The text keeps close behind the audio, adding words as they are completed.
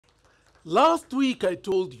Last week I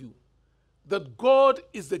told you that God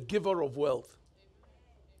is the giver of wealth.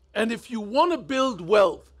 And if you want to build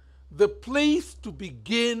wealth, the place to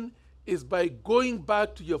begin is by going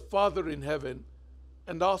back to your Father in heaven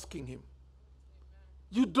and asking Him.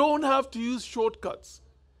 You don't have to use shortcuts.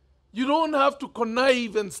 You don't have to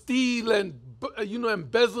connive and steal and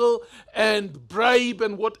embezzle and bribe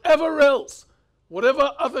and whatever else,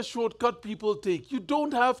 whatever other shortcut people take. You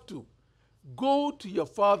don't have to. Go to your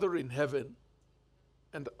Father in heaven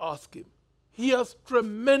and ask Him. He has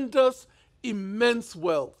tremendous, immense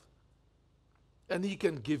wealth, and He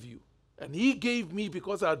can give you. And He gave me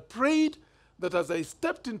because I had prayed that as I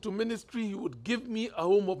stepped into ministry, He would give me a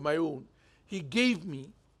home of my own. He gave me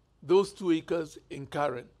those 2 acres in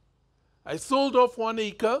Karen. I sold off 1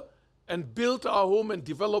 acre and built our home and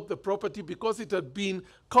developed the property because it had been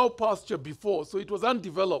cow pasture before, so it was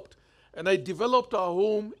undeveloped. And I developed our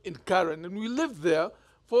home in Karen, and we lived there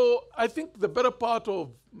for, I think, the better part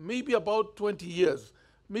of maybe about 20 years,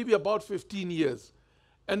 maybe about 15 years.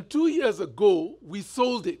 And 2 years ago, we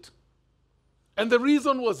sold it. And the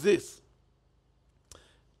reason was this.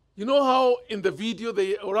 You know how in the video,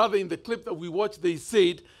 or rather in the clip that we watched, they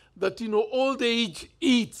said that, old age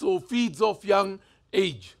eats or feeds off young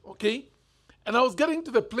age, okay? And I was getting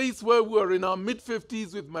to the place where we were in our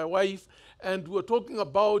mid-50s with my wife, and we were talking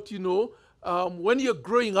about, when you're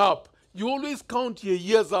growing up, you always count your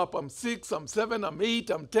years up. I'm 6, I'm 7, I'm 8,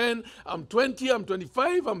 I'm 10, I'm 20, I'm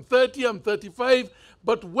 25, I'm 30, I'm 35.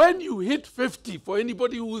 But when you hit 50, for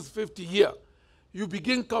anybody who is 50 here, you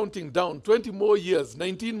begin counting down, 20 more years,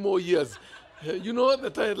 19 more years. You know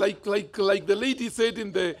that like the lady said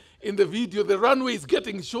in the video, the runway is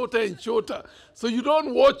getting shorter and shorter. So you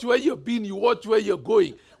don't watch where you've been, you watch where you're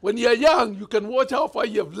going. When you're young, you can watch how far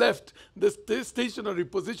you've left the stationary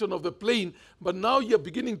position of the plane, but now you're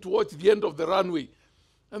beginning to watch the end of the runway.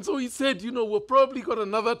 And so he said, we've probably got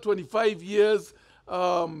another 25 years,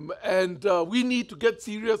 and we need to get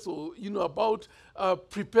serious, about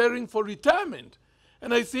preparing for retirement.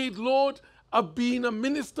 And I said, Lord, I've been a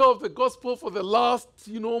minister of the gospel for the last,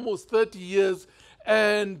 almost 30 years.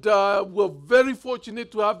 And we're very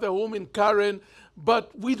fortunate to have the home in Karen.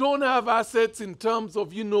 But we don't have assets in terms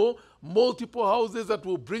of, multiple houses that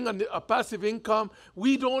will bring a passive income.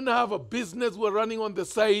 We don't have a business we're running on the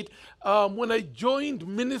side. When I joined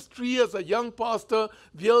ministry as a young pastor,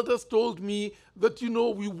 the elders told me that,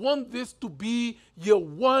 we want this to be your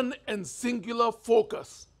one and singular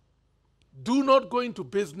focus. Do not go into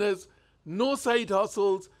business. No side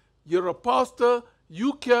hustles. You're a pastor.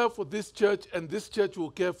 You care for this church, and this church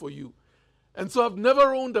will care for you. And so I've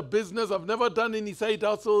never owned a business. I've never done any side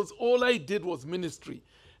hustles. All I did was ministry.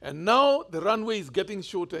 And now the runway is getting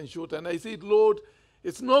shorter and shorter. And I said, Lord,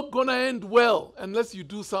 it's not going to end well unless you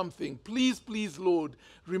do something. Please, please, Lord,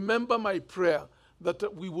 remember my prayer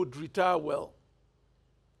that we would retire well.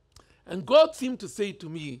 And God seemed to say to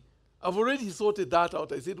me, I've already sorted that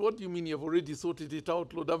out. I said, what do you mean you've already sorted it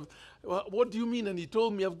out, Lord? What do you mean? And He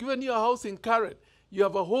told me, I've given you a house in Karen. You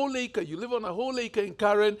have a whole acre. You live on a whole acre in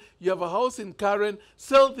Karen. You have a house in Karen.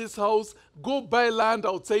 Sell this house. Go buy land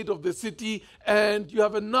outside of the city. And you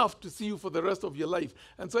have enough to see you for the rest of your life.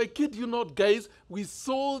 And so I kid you not, guys, we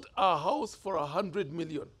sold our house for 100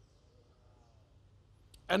 million.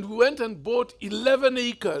 And we went and bought 11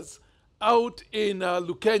 acres out in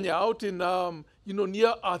Lukenya, out in,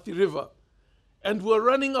 near Athi River. And we're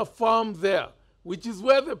running a farm there, which is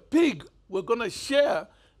where the pig we're going to share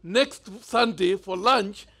next Sunday for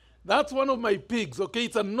lunch. That's one of my pigs, okay?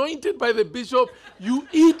 It's anointed by the bishop. You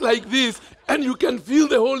eat like this, and you can feel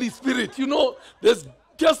the Holy Spirit. There's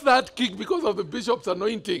just that kick because of the bishop's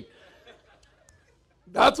anointing.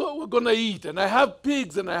 That's what we're going to eat. And I have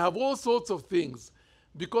pigs, and I have all sorts of things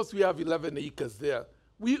because we have 11 acres there.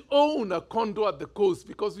 We own a condo at the coast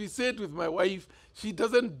because we said with my wife, she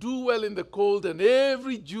doesn't do well in the cold, and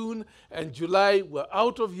every June and July, we're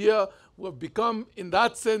out of here. We've become, in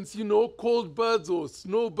that sense, cold birds or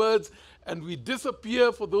snowbirds, and we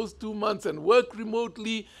disappear for those 2 months and work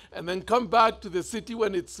remotely and then come back to the city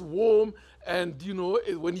when it's warm. And,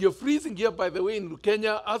 when you're freezing here, by the way, in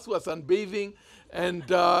Lukenya, us were sunbathing,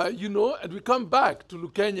 and, and we come back to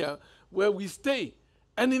Lukenya where we stay.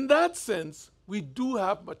 And in that sense, we do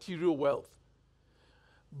have material wealth.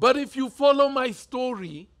 But if you follow my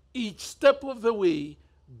story, each step of the way,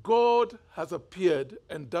 God has appeared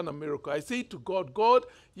and done a miracle. I say to God, God,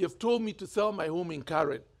 you have told me to sell my home in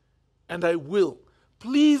Karen, and I will.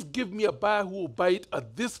 Please give me a buyer who will buy it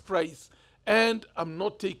at this price, and I'm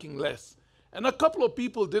not taking less. And a couple of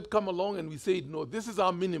people did come along, and we said, no, this is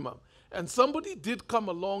our minimum. And somebody did come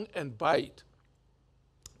along and buy it.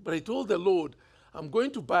 But I told the Lord, I'm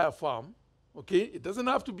going to buy a farm. Okay, it doesn't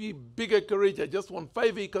have to be big acreage. I just want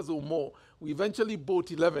 5 acres or more. We eventually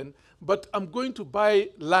bought 11, but I'm going to buy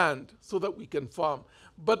land so that we can farm.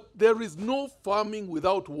 But there is no farming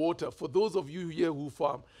without water for those of you here who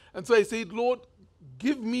farm. And so I said, Lord,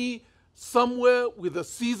 give me somewhere with a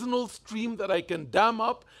seasonal stream that I can dam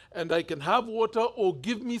up and I can have water, or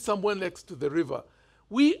give me somewhere next to the river.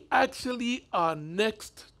 We actually are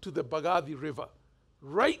next to the Bagadi River.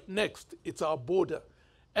 Right next, it's our border.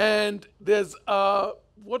 And there's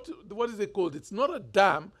what is it called? It's not a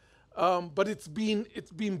dam, but it's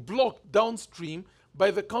been blocked downstream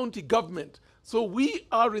by the county government. So we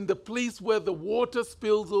are in the place where the water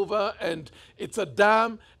spills over, and it's a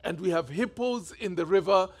dam, and we have hippos in the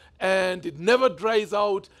river, and it never dries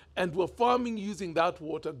out, and we're farming using that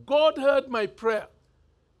water. God heard my prayer,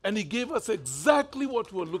 and he gave us exactly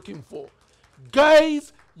what we're looking for.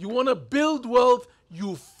 Guys, you want to build wealth,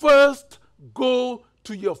 you first go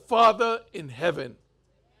to your Father in heaven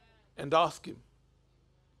and ask him.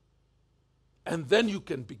 And then you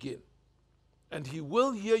can begin. And he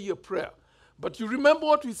will hear your prayer. But you remember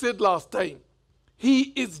what we said last time.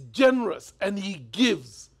 He is generous and he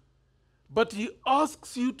gives. But he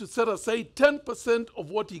asks you to set aside 10% of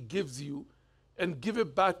what he gives you and give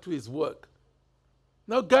it back to his work.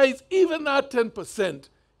 Now guys, even that 10%,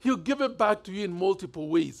 he'll give it back to you in multiple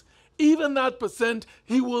ways. Even that percent,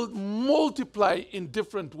 he will multiply in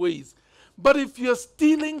different ways. But if you're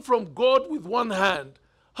stealing from God with one hand,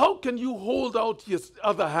 how can you hold out your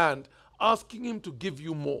other hand, asking him to give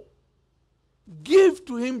you more? Give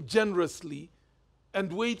to him generously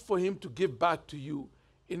and wait for him to give back to you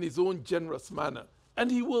in his own generous manner. And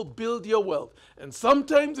he will build your wealth. And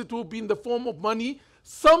sometimes it will be in the form of money.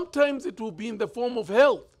 Sometimes it will be in the form of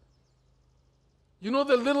health. You know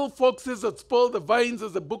the little foxes that spoil the vines,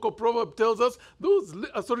 as the book of Proverbs tells us?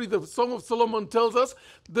 The Song of Solomon tells us,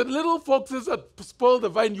 the little foxes that spoil the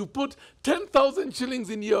vine, you put 10,000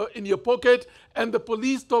 shillings in your pocket, and the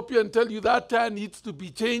police stop you and tell you that tire needs to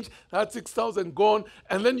be changed, that's 6,000 gone,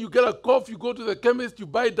 and then you get a cough, you go to the chemist, you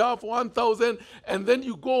buy Dar for 1,000, and then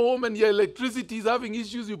you go home and your electricity is having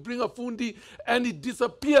issues, you bring a fundi, and it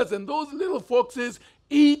disappears, and those little foxes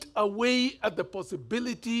eat away at the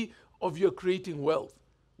possibility of your creating wealth.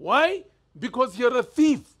 Why? Because you're a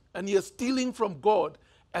thief and you're stealing from God,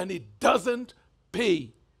 and it doesn't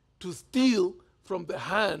pay to steal from the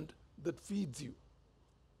hand that feeds you.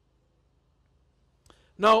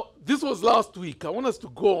 Now, this was last week. I want us to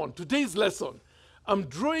go on. Today's lesson, I'm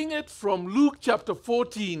drawing it from Luke chapter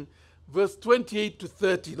 14, verse 28 to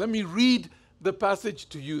 30. Let me read the passage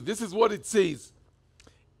to you. This is what it says.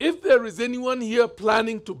 If there is anyone here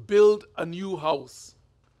planning to build a new house,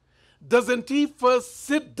 doesn't he first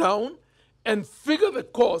sit down and figure the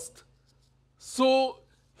cost so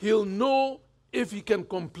he'll know if he can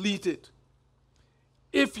complete it?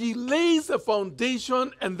 If he lays a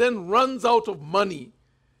foundation and then runs out of money,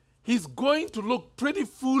 he's going to look pretty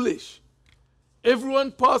foolish.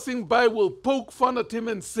 Everyone passing by will poke fun at him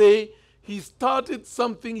and say he started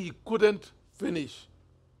something he couldn't finish.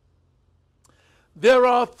 There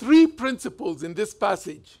are 3 principles in this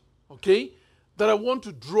passage, okay, that I want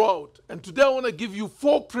to draw out. And today I want to give you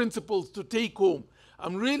 4 principles to take home.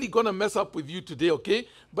 I'm really going to mess up with you today, okay?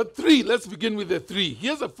 But 3, let's begin with the 3.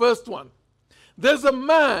 Here's the first one. There's a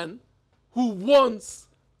man who wants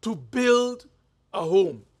to build a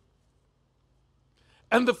home.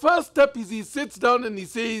 And the first step is he sits down and he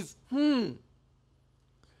says, I'm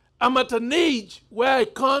at an age where I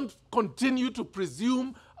can't continue to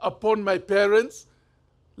presume upon my parents,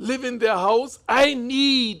 live in their house. I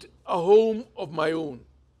need a home of my own.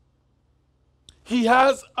 He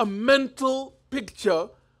has a mental picture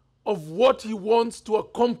of what he wants to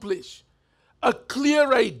accomplish, a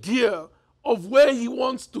clear idea of where he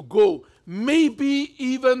wants to go, maybe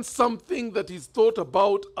even something that he's thought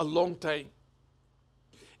about a long time.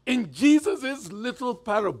 In Jesus' little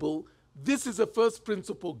parable, this is the first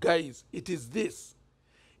principle, guys. It is this.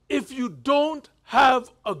 If you don't have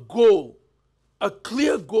a goal, a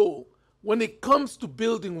clear goal, when it comes to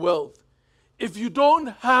building wealth, if you don't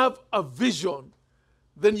have a vision,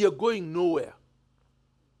 then you're going nowhere.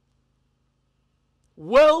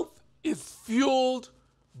 Wealth is fueled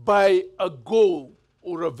by a goal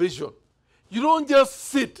or a vision. You don't just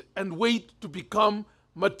sit and wait to become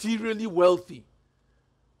materially wealthy.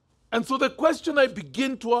 And so the question I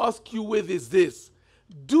begin to ask you with is this.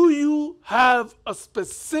 Do you have a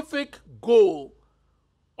specific goal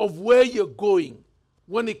of where you're going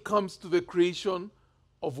when it comes to the creation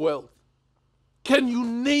of wealth? Can you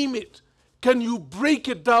name it? Can you break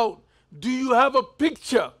it down? Do you have a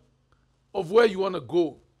picture of where you want to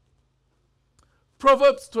go?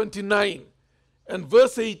 Proverbs 29 and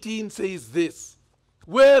verse 18 says this: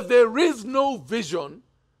 where there is no vision,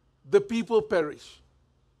 the people perish.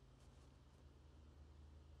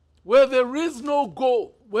 Where there is no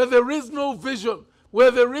goal, where there is no vision,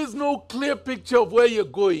 where there is no clear picture of where you're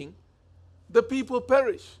going, the people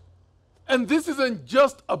perish. And this isn't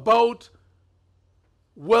just about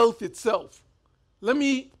wealth itself. Let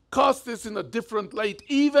me cast this in a different light,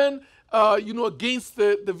 even against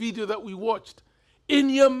the video that we watched. In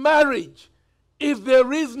your marriage, if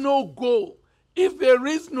there is no goal, if there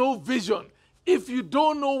is no vision, if you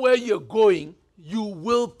don't know where you're going, you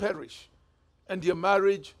will perish and your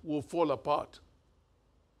marriage will fall apart.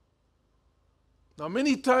 Now,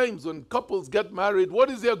 many times when couples get married, what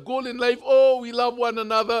is their goal in life? Oh, we love one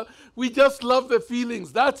another. We just love the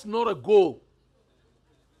feelings. That's not a goal.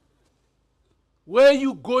 Where are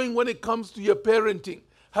you going when it comes to your parenting?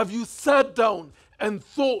 Have you sat down and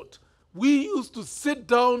thought? We used to sit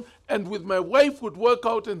down and with my wife would work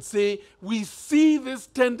out and say, we see this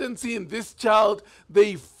tendency in this child.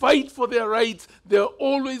 They fight for their rights. They're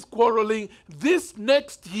always quarreling. This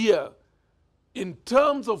next year, in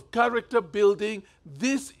terms of character building,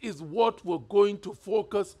 this is what we're going to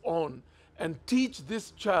focus on and teach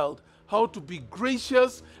this child how to be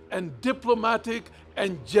gracious and diplomatic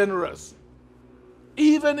and generous.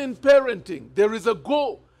 Even in parenting, there is a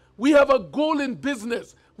goal. We have a goal in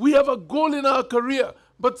business. We have a goal in our career.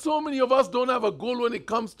 But so many of us don't have a goal when it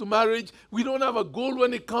comes to marriage. We don't have a goal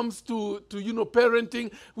when it comes to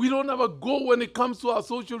parenting. We don't have a goal when it comes to our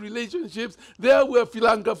social relationships. There we're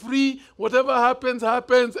free. Whatever happens,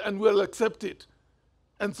 happens, and we'll accept it.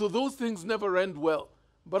 And so those things never end well.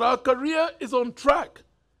 But our career is on track.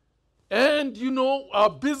 And, our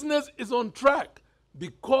business is on track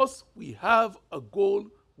because we have a goal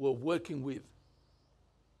we're working with.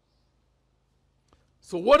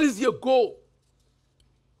 So what is your goal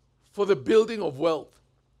for the building of wealth?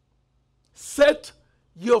 Set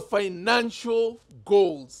your financial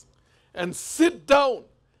goals and sit down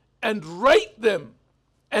and write them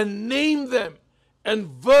and name them and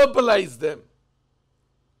verbalize them.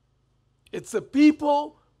 It's the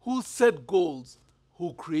people who set goals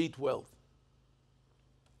who create wealth.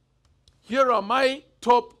 Here are my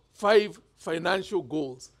top 5 financial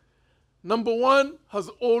goals. Number 1 has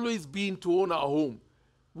always been to own our home.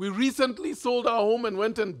 We recently sold our home and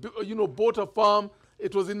went and bought a farm.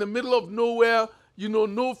 It was in the middle of nowhere,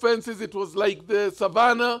 no fences. It was like the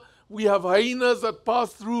savannah. We have hyenas that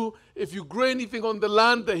pass through. If you grow anything on the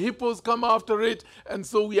land, the hippos come after it. And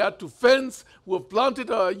so we had to fence. We've planted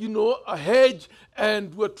a hedge,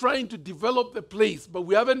 and we're trying to develop the place, but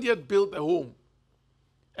we haven't yet built a home.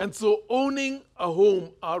 And so owning a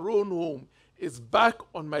home, our own home, is back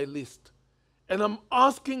on my list. And I'm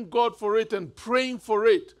asking God for it and praying for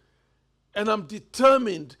it. And I'm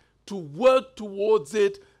determined to work towards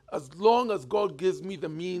it as long as God gives me the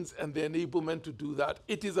means and the enablement to do that.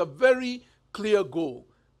 It is a very clear goal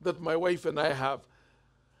that my wife and I have.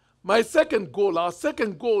 Our second goal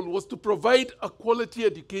was to provide a quality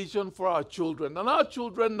education for our children. And our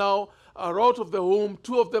children now are out of the home.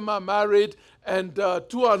 2 of them are married and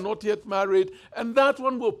 2 are not yet married. And that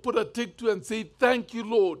one we'll put a tick to and say, thank you,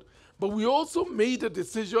 Lord. But we also made a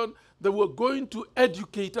decision that we're going to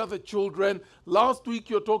educate other children. Last week,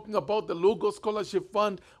 you're talking about the Logo Scholarship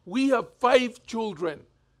Fund. We have 5 children,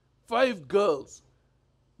 5 girls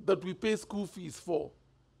that we pay school fees for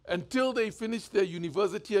until they finish their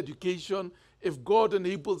university education, if God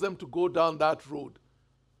enables them to go down that road.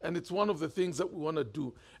 And it's one of the things that we want to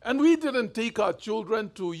do. And we didn't take our children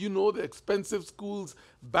to, the expensive schools,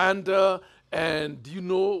 Banda and,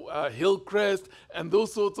 Hillcrest and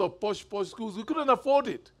those sorts of posh schools. We couldn't afford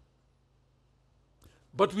it.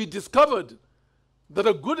 But we discovered that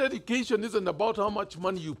a good education isn't about how much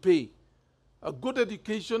money you pay. A good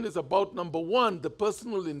education is about, number 1, the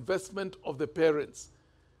personal investment of the parents.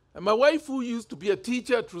 And my wife, who used to be a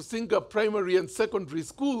teacher at Rusinga Primary and Secondary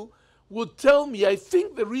School, would tell me, I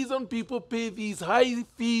think the reason people pay these high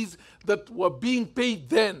fees that were being paid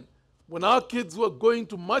then, when our kids were going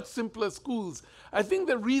to much simpler schools, I think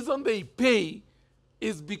the reason they pay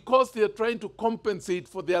is because they're trying to compensate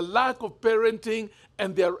for their lack of parenting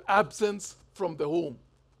and their absence from the home.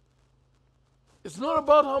 It's not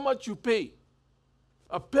about how much you pay.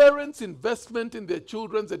 A parent's investment in their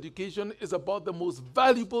children's education is about the most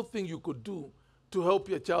valuable thing you could do to help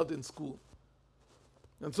your child in school.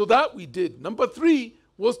 And so that we did. Number 3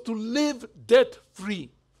 was to live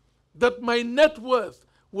debt-free. That my net worth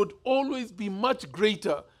would always be much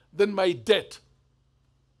greater than my debt.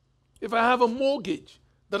 If I have a mortgage,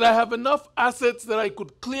 that I have enough assets that I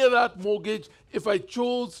could clear that mortgage if I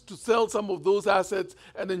chose to sell some of those assets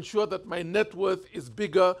and ensure that my net worth is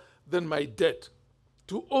bigger than my debt.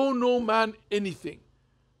 To owe no man anything.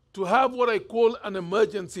 To have what I call an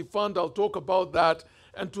emergency fund, I'll talk about that,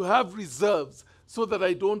 and to have reserves so that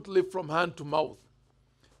I don't live from hand to mouth.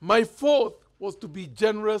 My fourth was to be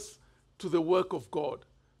generous to the work of God.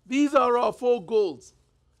 These are our 4 goals.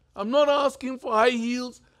 I'm not asking for high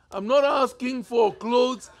heels. I'm not asking for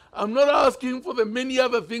clothes. I'm not asking for the many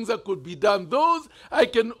other things that could be done. Those I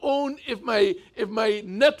can own if my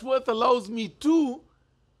net worth allows me to,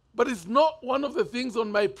 but it's not one of the things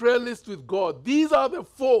on my prayer list with God. These are the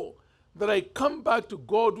 4 that I come back to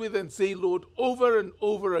God with and say, Lord, over and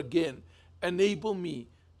over again, enable me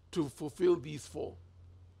to fulfill these 4.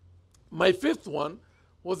 My 5th one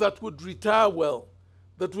was that would retire well,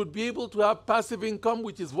 that would be able to have passive income,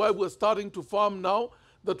 which is why we're starting to farm now,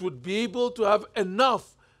 that would be able to have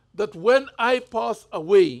enough that when I pass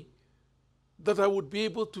away, that I would be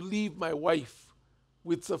able to leave my wife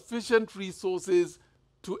with sufficient resources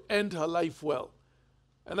to end her life well.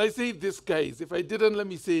 And I say this, guys, if I didn't, let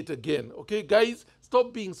me say it again. Okay, guys,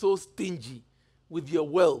 stop being so stingy with your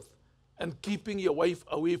wealth and keeping your wife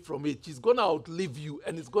away from it. She's going to outlive you,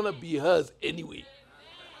 and it's going to be hers anyway.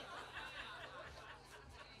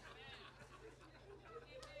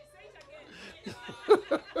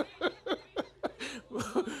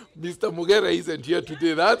 Mr. Mugera isn't here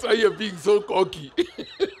today. That's why you're being so cocky.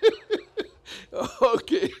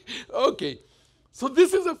 Okay. So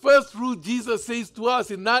this is the first rule Jesus says to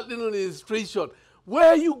us in that little illustration. Where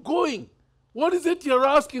are you going? What is it you're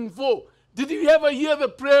asking for? Did you ever hear the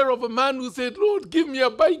prayer of a man who said, Lord, give me a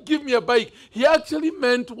bike, give me a bike? He actually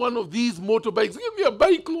meant one of these motorbikes. Give me a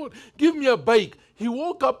bike, Lord, give me a bike. He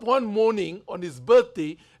woke up one morning on his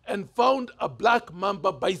birthday and found a black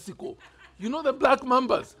mamba bicycle. You know the black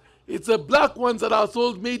mambas? It's a black ones that are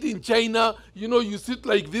sold made in China. You know, you sit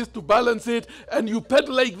like this to balance it and you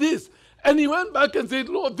pedal like this. And he went back and said,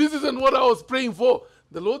 Lord, this isn't what I was praying for.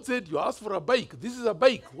 The Lord said, you asked for a bike. This is a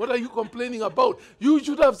bike. What are you complaining about? You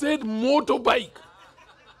should have said motorbike.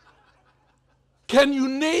 Can you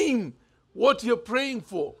name what you're praying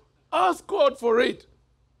for? Ask God for it.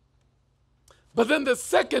 But then the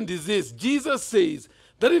second is this. Jesus says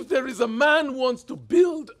that if there is a man who wants to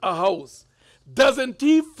build a house, doesn't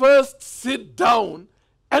he first sit down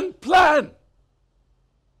and plan?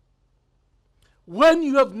 When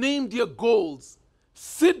you have named your goals,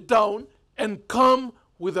 sit down and come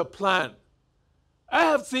with a plan. I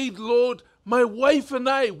have said, Lord, my wife and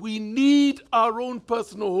I, we need our own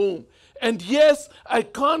personal home. And yes, I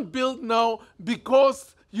can't build now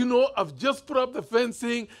because, you know, I've just put up the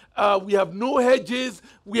fencing. We have no hedges.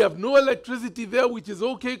 We have no electricity there, which is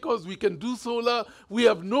okay because we can do solar. We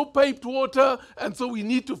have no piped water, and so we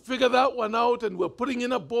need to figure that one out, and we're putting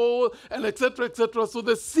in a bowl, and etc., etc. So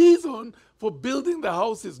the season for building the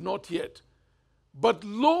house is not yet. But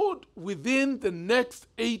Lord, within the next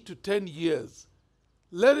 8 to 10 years,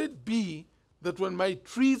 let it be that when my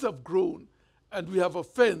trees have grown and we have a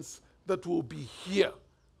fence, that will be here,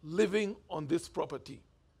 living on this property.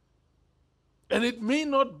 And it may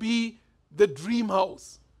not be the dream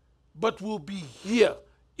house, but will be here,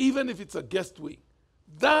 even if it's a guest wing.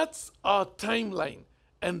 That's our timeline,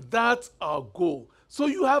 and that's our goal. So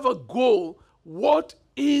you have a goal. What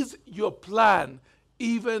is your plan,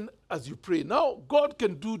 even as you pray? Now, God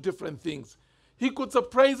can do different things. He could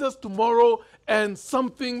surprise us tomorrow and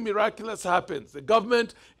something miraculous happens. The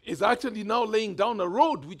government is actually now laying down a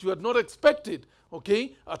road which we had not expected,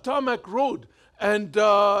 okay? A tarmac road. And,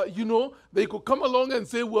 you know, they could come along and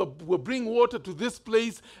say, we're bringing water to this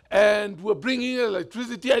place and we're bringing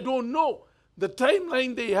electricity. I don't know. The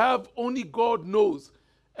timeline they have, only God knows.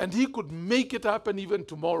 And he could make it happen even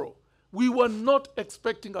tomorrow. We were not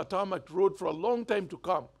expecting a tarmac road for a long time to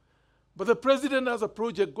come. But the president has a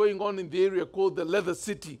project going on in the area called the Leather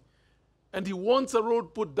City. And he wants a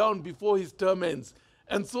road put down before his term ends.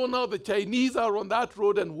 And so now the Chinese are on that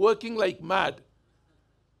road and working like mad.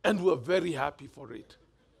 And we're very happy for it.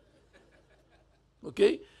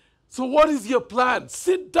 Okay? So what is your plan?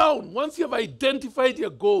 Sit down once you have identified your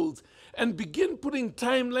goals and begin putting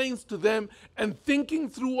timelines to them and thinking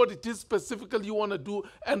through what it is specifically you want to do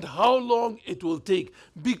and how long it will take.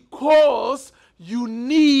 Because you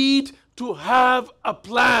need to have a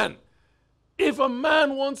plan. If a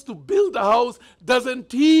man wants to build a house,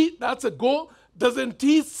 doesn't he, that's a goal, doesn't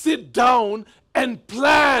he sit down and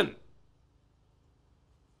plan?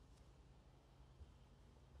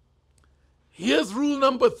 Here's rule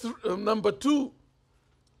number 2.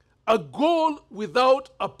 A goal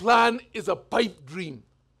without a plan is a pipe dream.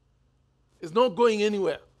 It's not going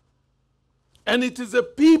anywhere. And it is a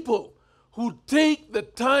people who take the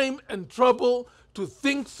time and trouble to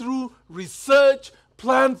think through, research,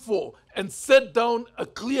 plan for, and set down a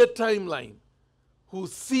clear timeline, who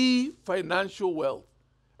see financial wealth.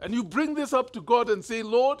 And you bring this up to God and say,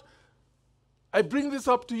 Lord, I bring this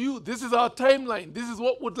up to you. This is our timeline. This is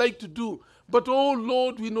what we'd like to do. But oh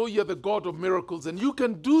Lord, we know you're the God of miracles, and you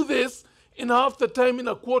can do this in half the time, in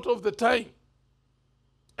a quarter of the time.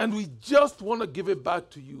 And we just want to give it back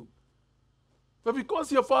to you. But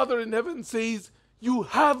because your Father in heaven says, you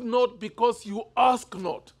have not because you ask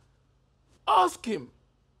not. Ask him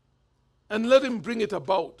and let him bring it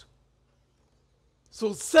about.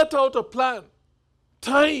 So set out a plan,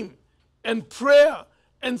 time and prayer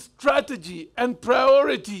and strategy and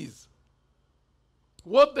priorities.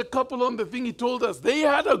 What the couple on the thing, he told us, they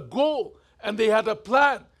had a goal and they had a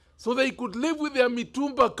plan so they could live with their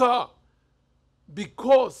mitumba car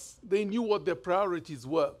because they knew what their priorities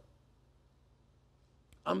were.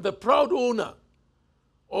 I'm the proud owner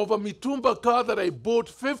of a mitumba car that I bought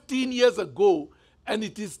 15 years ago, and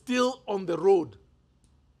it is still on the road.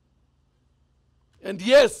 And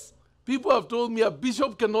yes, people have told me a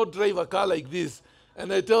bishop cannot drive a car like this.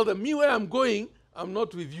 And I tell them, me where I'm going, I'm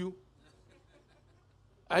not with you.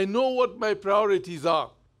 I know what my priorities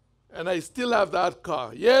are, and I still have that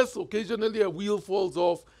car. Yes, occasionally a wheel falls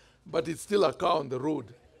off, but it's still a car on the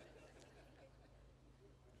road.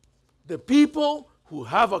 The people who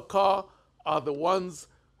have a car are the ones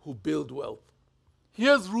who build wealth.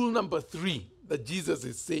 Here's rule number 3 that Jesus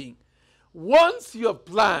is saying. Once you have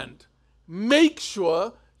planned, make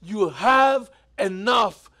sure you have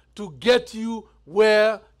enough to get you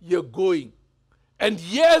where you're going. And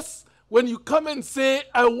yes, when you come and say,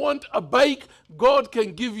 I want a bike, God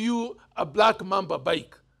can give you a Black Mamba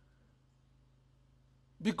bike.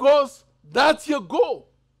 Because that's your goal.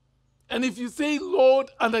 And if you say,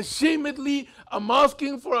 Lord, unashamedly, I'm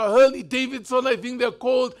asking for a Harley Davidson, I think they're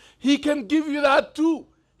called, he can give you that too.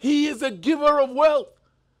 He is a giver of wealth.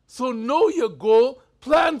 So know your goal,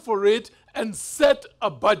 plan for it, and set a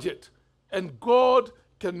budget. And God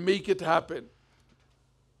can make it happen.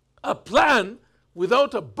 A plan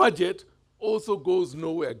without a budget also goes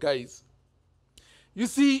nowhere, guys. You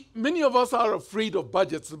see, many of us are afraid of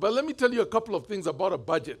budgets, but let me tell you a couple of things about a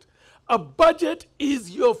budget. A budget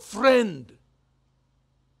is your friend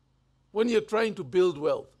when you're trying to build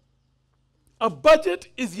wealth. A budget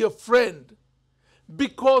is your friend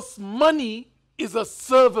because money is a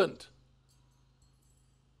servant.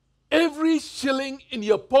 Every shilling in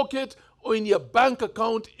your pocket or in your bank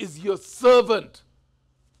account is your servant.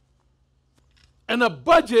 And a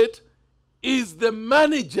budget is the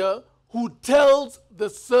manager who tells the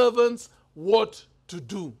servants what to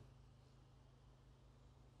do.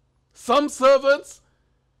 Some servants,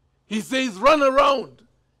 he says, run around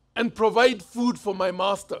and provide food for my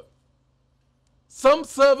master. Some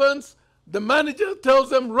servants, the manager tells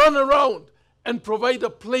them, run around and provide a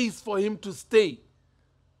place for him to stay.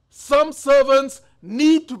 Some servants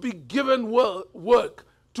need to be given work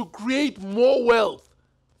to create more wealth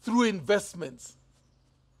through investments.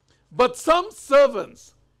 But some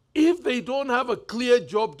servants, if they don't have a clear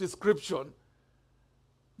job description,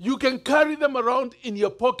 you can carry them around in your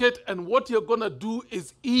pocket, and what you're going to do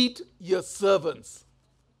is eat your servants.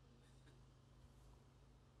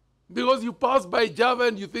 Because you pass by Java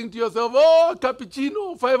and you think to yourself, oh,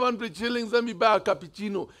 cappuccino, 500 shillings, let me buy a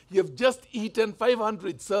cappuccino. You've just eaten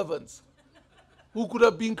 500 servants who could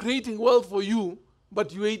have been creating wealth for you,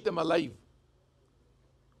 but you ate them alive.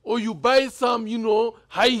 Or you buy some,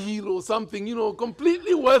 high heel or something,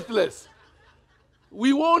 completely worthless.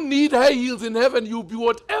 We won't need high heels in heaven. You'll be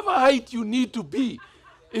whatever height you need to be.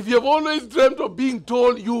 If you've always dreamt of being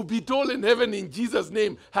tall, you'll be tall in heaven in Jesus'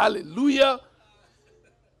 name. Hallelujah.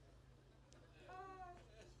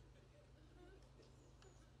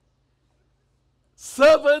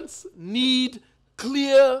 Servants need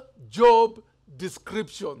clear job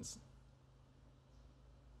descriptions.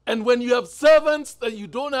 And when you have servants that you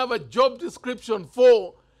don't have a job description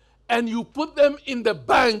for, and you put them in the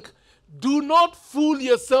bank, do not fool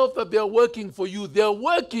yourself that they are working for you. They are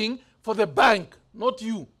working for the bank, not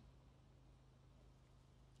you.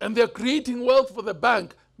 And they are creating wealth for the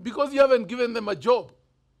bank because you haven't given them a job.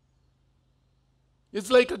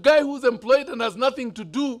 It's like a guy who's employed and has nothing to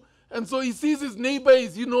do, and so he sees his neighbor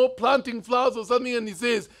is, planting flowers or something, and he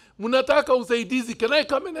says, Munataka usaidizi, can I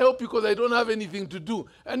come and help you because I don't have anything to do?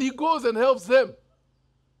 And he goes and helps them.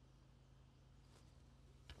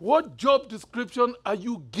 What job description are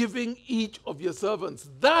you giving each of your servants?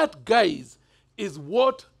 That, guys, is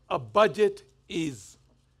what a budget is.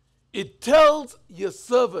 It tells your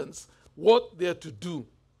servants what they're to do.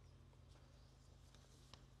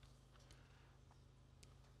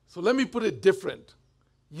 So let me put it different.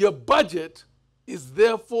 Your budget is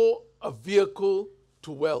therefore a vehicle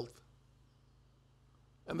to wealth.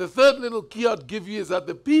 And the third little key I'd give you is that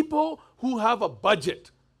the people who have a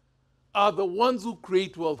budget are the ones who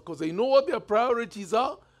create wealth, because they know what their priorities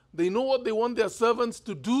are. They know what they want their servants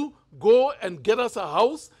to do. Go and get us a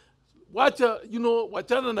house. Wachana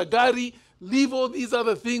nagari. Leave all these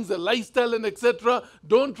other things, the lifestyle and etc.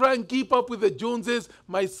 Don't try and keep up with the Joneses.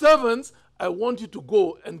 My servants, I want you to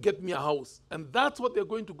go and get me a house. And that's what they're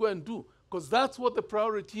going to go and do, because that's what the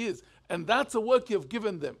priority is. And that's the work you've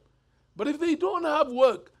given them. But if they don't have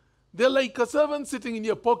work, they're like a servant sitting in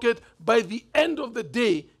your pocket. By the end of the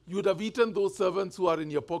day, you would have eaten those servants who are in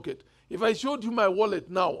your pocket. If I showed you my wallet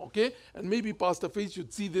now, okay, and maybe Pastor Faith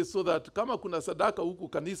should see this so that kama kuna sadaka huku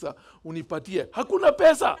kanisa unipatie. Hakuna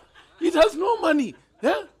pesa. It has no money.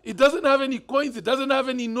 Yeah? It doesn't have any coins. It doesn't have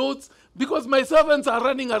any notes, because my servants are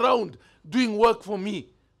running around doing work for me.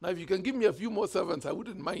 Now, if you can give me a few more servants, I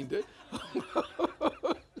wouldn't mind.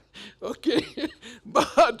 Okay?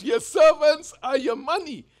 But your servants are your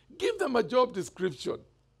money. Give them a job description.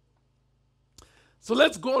 So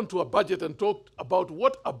let's go on to a budget and talk about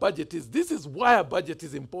what a budget is. This is why a budget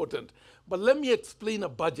is important. But let me explain a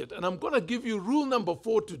budget. And I'm going to give you rule number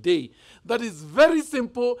 4 today. That is very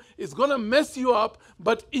simple. It's going to mess you up.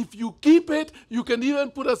 But if you keep it, you can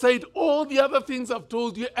even put aside all the other things I've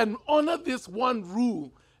told you and honor this one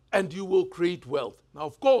rule, and you will create wealth. Now,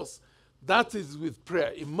 of course, that is with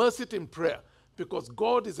prayer. Immerse it in prayer, because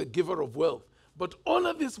God is a giver of wealth. But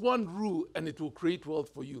honor this one rule, and it will create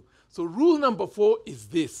wealth for you. So rule number 4 is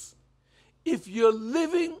this. If you're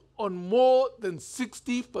living on more than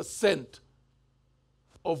 60%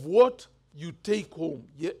 of what you take home,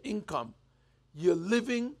 your income, you're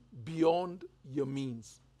living beyond your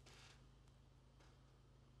means.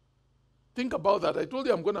 Think about that. I told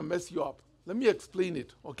you I'm going to mess you up. Let me explain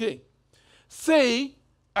it, okay? Say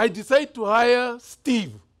I decide to hire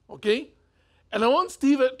Steve, okay? And I want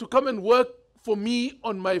Steve to come and work for me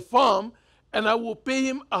on my farm, and I will pay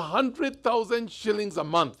him 100,000 shillings a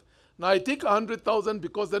month. Now, I take 100,000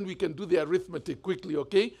 because then we can do the arithmetic quickly,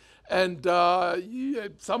 okay? And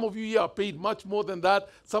some of you here are paid much more than that.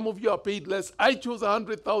 Some of you are paid less. I chose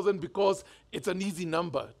 100,000 because it's an easy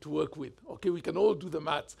number to work with, okay? We can all do the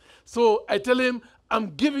maths. So I tell him,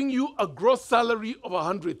 I'm giving you a gross salary of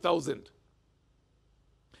 100,000.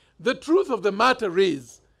 The truth of the matter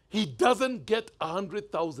is, he doesn't get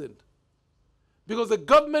 100,000. Because the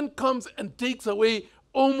government comes and takes away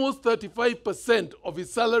almost 35% of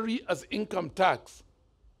his salary as income tax,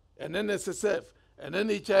 and NSSF, and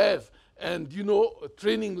NHIF, and,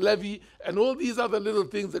 training levy, and all these other little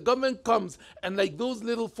things. The government comes, and like those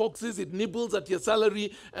little foxes, it nibbles at your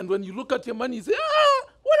salary, and when you look at your money, you say,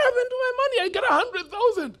 what happened to my money? I get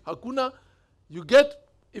 100,000. Hakuna, you get,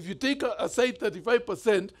 if you take aside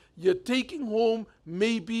 35%, you're taking home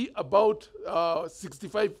maybe about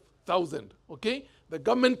 65,000, okay? The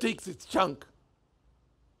government takes its chunk.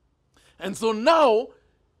 And so now,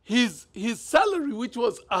 his salary, which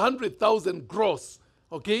was 100,000 gross,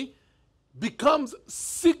 okay, becomes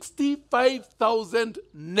 65,000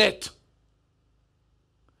 net.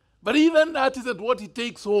 But even that isn't what he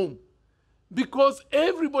takes home, because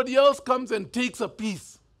everybody else comes and takes a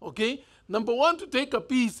piece, okay? Number one to take a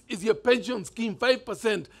piece is your pension scheme.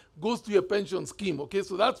 5% goes to your pension scheme, okay?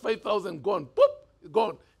 So that's 5,000 gone. Boop,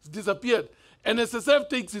 gone. It's disappeared. NSSF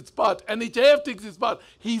takes its part. NHIF takes its part.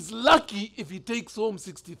 He's lucky if he takes home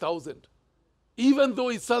 60,000. Even though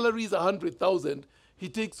his salary is 100,000, he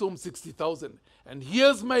takes home 60,000. And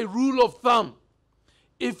here's my rule of thumb.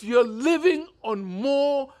 If you're living on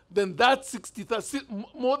more than that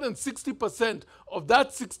 60% of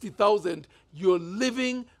that 60,000, you're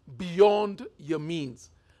living beyond your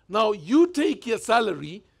means. Now, you take your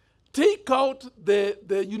salary, take out the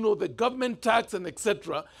government tax and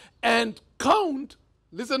etc., and count,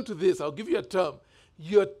 listen to this, I'll give you a term,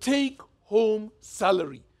 your take-home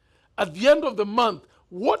salary. At the end of the month,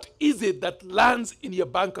 what is it that lands in your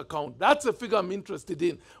bank account? That's a figure I'm interested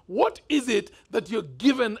in. What is it that you're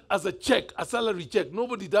given as a check, a salary check?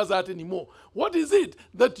 Nobody does that anymore. What is it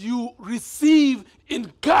that you receive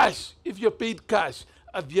in cash, if you're paid cash,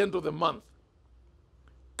 at the end of the month?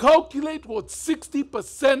 Calculate what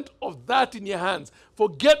 60% of that in your hands.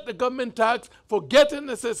 Forget the government tax, forget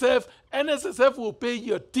NSSF. NSSF will pay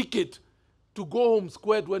your ticket to go home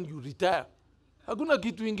squared when you retire. Hakuna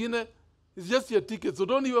kitu ingine. It's just your ticket, so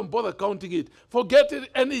don't even bother counting it. Forget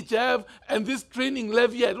it, NHIF and this training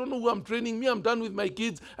levy. I don't know who I'm training. Me, I'm done with my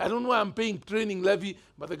kids. I don't know why I'm paying training levy,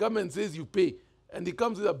 but the government says you pay. and it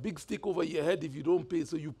comes with a big stick over your head if you don't pay,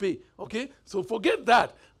 so you pay. Okay? So forget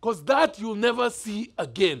that, because that you'll never see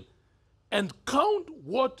again. And count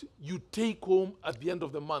what you take home at the end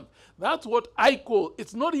of the month. That's what I call,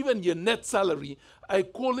 it's not even your net salary, I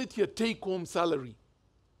call it your take-home salary.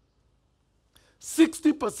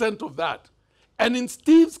 60% of that. And in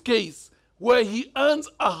Steve's case, where he earns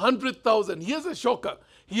 100,000, here's a shocker.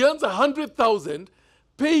 He earns 100,000,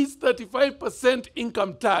 pays 35%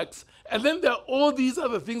 income tax, and then there are all these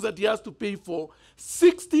other things that he has to pay for.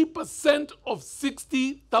 60% of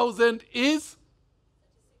 60,000 is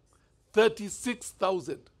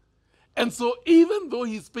 36,000. And so even though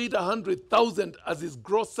he's paid 100,000 as his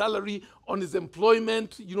gross salary on his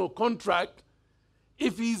employment, contract,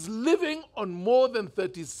 if he's living on more than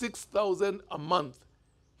 36,000 a month,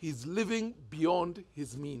 he's living beyond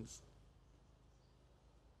his means.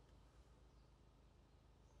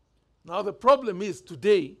 Now the problem is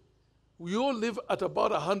today, we all live at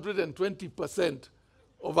about 120%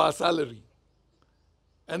 of our salary.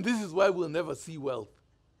 And this is why we'll never see wealth.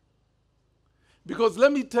 Because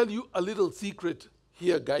let me tell you a little secret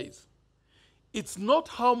here, guys. It's not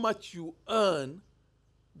how much you earn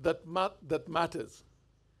that matters.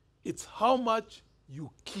 It's how much you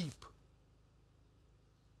keep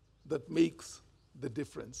that makes the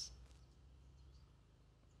difference.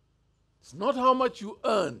 It's not how much you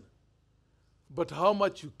earn, but how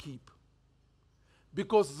much you keep.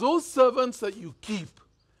 Because those servants that you keep,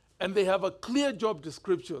 and they have a clear job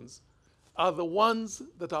descriptions, are the ones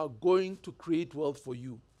that are going to create wealth for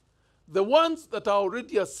you. The ones that are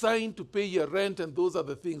already assigned to pay your rent and those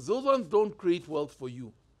other things, those ones don't create wealth for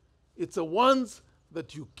you. It's the ones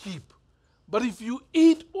that you keep. But if you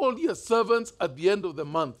eat all your servants at the end of the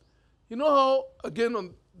month, you know how, again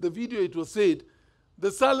on the video it was said,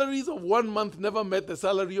 the salaries of 1 month never met the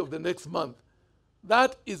salary of the next month.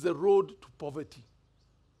 That is the road to poverty.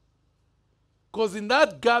 Because in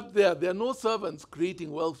that gap there are no servants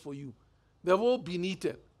creating wealth for you. They've all been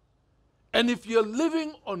eaten. And if you're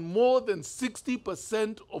living on more than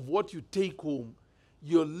 60% of what you take home,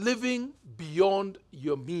 you're living beyond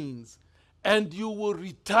your means. And you will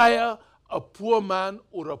retire a poor man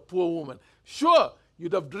or a poor woman. Sure,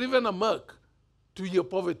 you'd have driven a Merc to your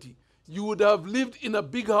poverty. You would have lived in a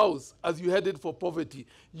big house as you headed for poverty.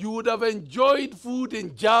 You would have enjoyed food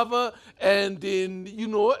in Java and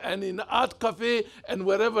in Art Cafe and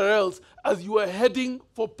wherever else as you were heading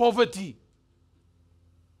for poverty.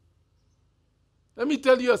 Let me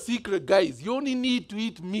tell you a secret, guys. You only need to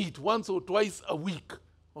eat meat once or twice a week,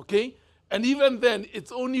 okay? And even then,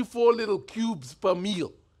 it's only 4 little cubes per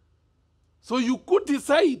meal. So you could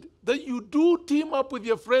decide that you do team up with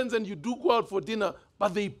your friends and you do go out for dinner,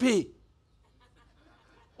 but they pay.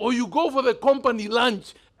 Or you go for the company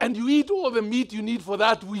lunch and you eat all the meat you need for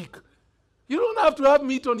that week. You don't have to have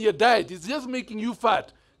meat on your diet. It's just making you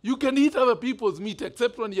fat. You can eat other people's meat,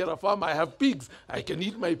 except when you're a farmer. I have pigs. I can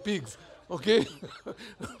eat my pigs. Okay?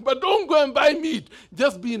 But don't go and buy meat.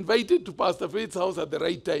 Just be invited to Pastor Faith's house at the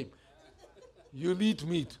right time. You'll eat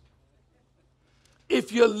meat.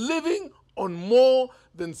 If you're living on more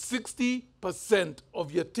than 60%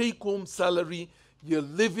 of your take-home salary, you're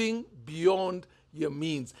living beyond your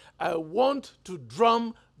means. I want to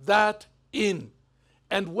drum that in.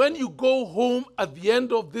 And when you go home at the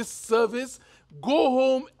end of this service, go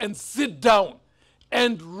home and sit down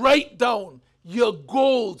and write down your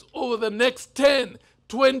goals over the next 10,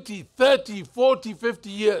 20, 30, 40, 50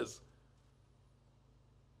 years.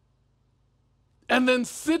 And then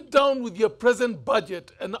sit down with your present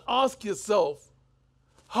budget and ask yourself,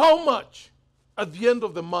 how much at the end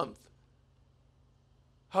of the month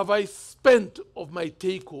have I spent of my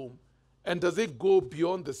take home, and does it go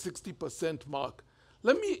beyond the 60% mark?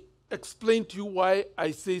 Let me explain to you why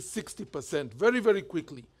I say 60% very, very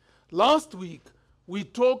quickly. Last week, we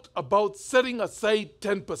talked about setting aside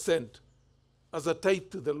 10% as a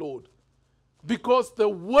tithe to the Lord. Because the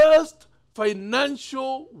worst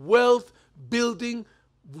financial wealth building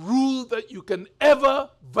rule that you can ever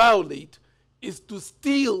violate is to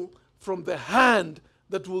steal from the hand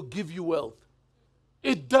that will give you wealth.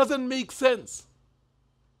 It doesn't make sense.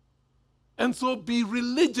 And so be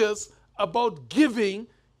religious about giving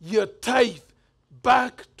your tithe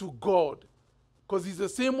back to God. Because he's the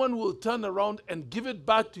same one who will turn around and give it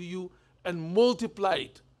back to you and multiply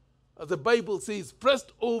it. As the Bible says,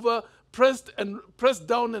 pressed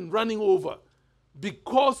down and running over,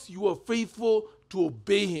 because you are faithful to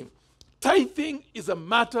obey him. Tithing is a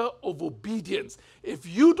matter of obedience. If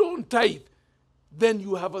you don't tithe, then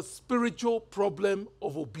you have a spiritual problem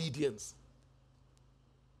of obedience.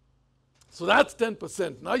 So that's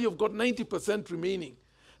 10%. Now you've got 90% remaining.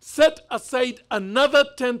 set aside another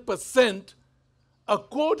 10%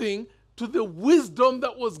 according to the wisdom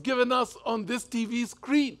that was given us on this TV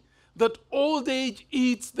screen, that old age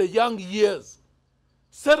eats the young years.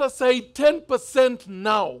 Set aside 10%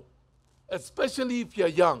 now, especially if you're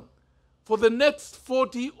young, for the next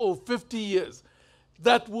 40 or 50 years.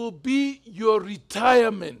 That will be your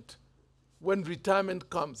retirement when retirement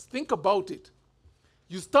comes. Think about it.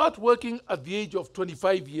 You start working at the age of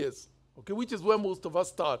 25 years, okay, which is where most of us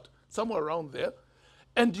start, somewhere around there.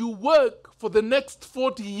 And you work for the next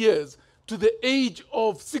 40 years to the age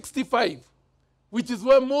of 65, which is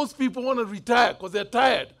where most people want to retire because they're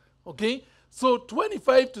tired, okay? So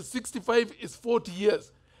 25 to 65 is 40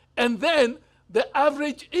 years. And then the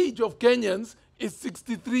average age of Kenyans is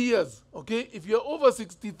 63 years, okay? If you're over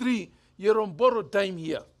 63, you're on borrowed time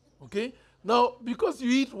here, okay? Now, because you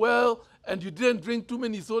eat well and you didn't drink too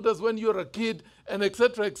many sodas when you were a kid and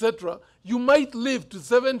etc., you might live to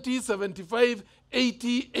 70, 75,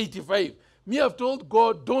 80, 85. Me, I've told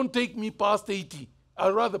God, don't take me past 80. I'd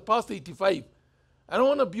rather past 85. I don't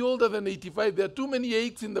want to be older than 85. There are too many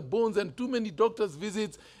aches in the bones and too many doctor's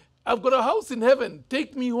visits. I've got a house in heaven.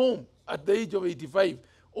 Take me home at the age of 85.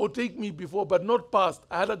 Or take me before, but not past.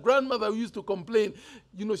 I had a grandmother who used to complain.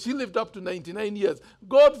 You know, she lived up to 99 years.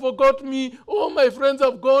 God forgot me. All my friends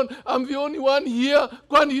have gone. I'm the only one here.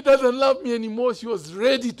 Kwani, he doesn't love me anymore. She was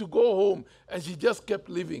ready to go home, and she just kept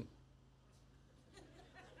living.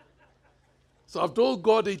 So I've told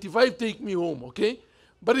God, 85, take me home, okay?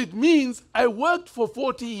 But it means I worked for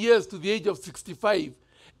 40 years to the age of 65.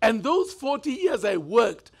 And those 40 years I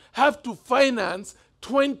worked have to finance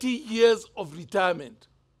 20 years of retirement.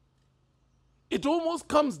 It almost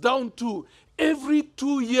comes down to every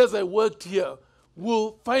 2 years I worked here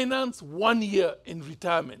will finance 1 year in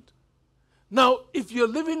retirement. Now, if you're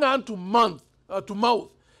living hand to mouth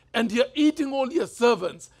and you're eating all your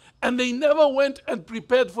servants and they never went and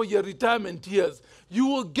prepared for your retirement years, you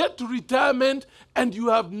will get to retirement and you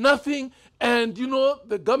have nothing. And you know,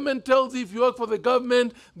 the government tells you, if you work for the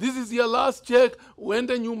government, this is your last check,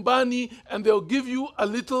 uende nyumbani, and they'll give you a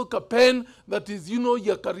little kapen that is, you know,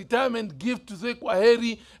 your retirement gift to say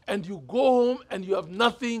kwaheri, and you go home and you have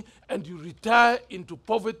nothing and you retire into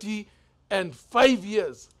poverty, and 5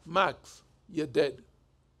 years max, you're dead.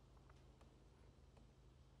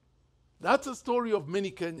 That's a story of many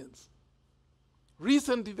Kenyans.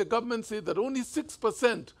 Recently, the government said that only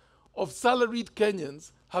 6% of salaried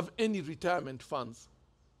Kenyans have any retirement funds.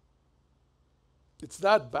 It's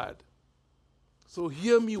that bad. So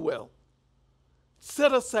hear me well.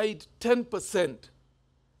 Set aside 10%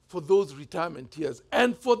 for those retirement years.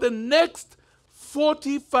 And for the next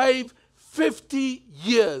 45, 50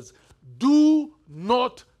 years, do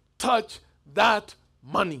not touch that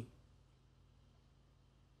money.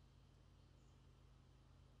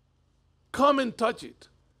 Come and touch it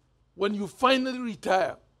when you finally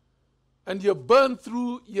retire and you burn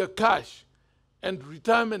through your cash and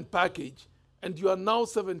retirement package, and you are now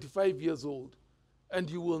 75 years old, and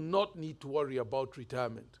you will not need to worry about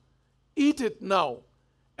retirement. Eat it now,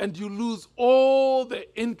 and you lose all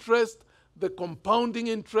the interest, the compounding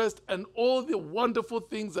interest, and all the wonderful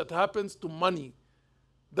things that happens to money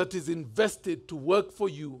that is invested to work for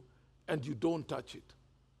you, and you don't touch it.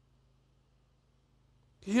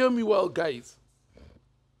 Hear me well, guys.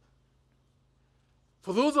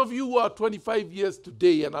 For those of you who are 25 years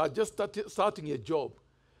today and are just starting a job,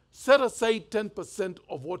 set aside 10%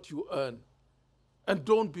 of what you earn and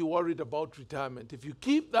don't be worried about retirement. If you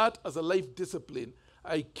keep that as a life discipline,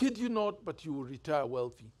 I kid you not, but you will retire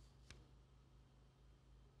wealthy.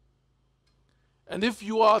 And if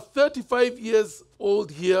you are 35 years old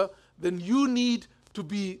here, then you need to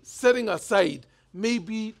be setting aside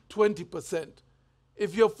maybe 20%.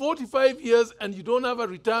 If you're 45 years and you don't have a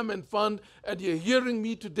retirement fund and you're hearing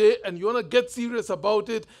me today and you want to get serious about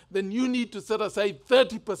it, then you need to set aside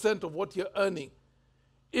 30% of what you're earning.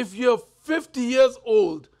 If you're 50 years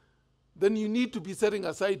old, then you need to be setting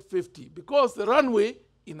aside 50 because the runway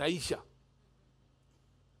in Aisha.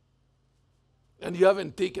 And you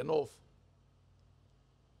haven't taken off.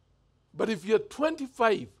 But if you're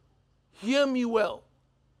 25, hear me well,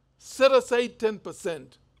 set aside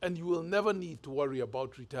 10%. And you will never need to worry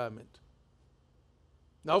about retirement.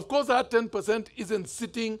 Now, of course, that 10% isn't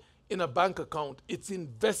sitting in a bank account. It's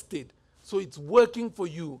invested. So it's working for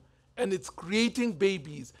you. And it's creating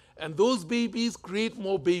babies. And those babies create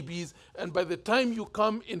more babies. And by the time you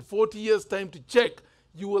come in 40 years' time to check,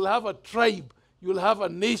 you will have a tribe. You'll have a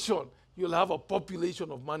nation. You'll have a population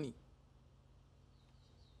of money.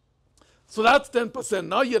 So that's 10%.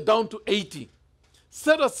 Now you're down to 80.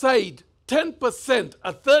 Set aside 10%,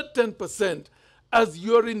 a third 10%, as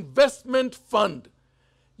your investment fund.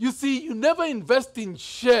 You see, you never invest in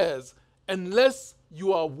shares unless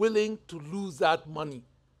you are willing to lose that money.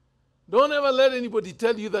 Don't ever let anybody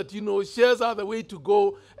tell you that, shares are the way to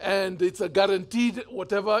go and it's a guaranteed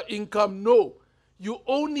whatever income. No. You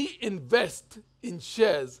only invest in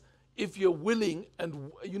shares if you're willing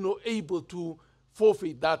and, able to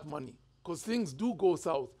forfeit that money. Because things do go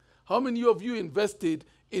south. How many of you invested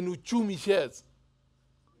in Uchumi shares?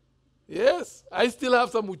 Yes, I still have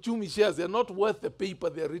some Uchumi shares. They're not worth the paper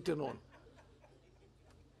they're written on.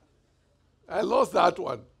 I lost that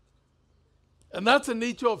one. And that's the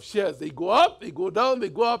nature of shares. They go up, they go down, they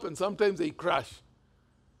go up, and sometimes they crash.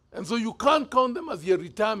 And so you can't count them as your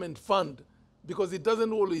retirement fund because it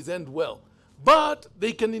doesn't always end well. But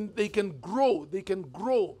they can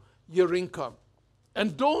grow your income.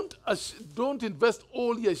 And don't invest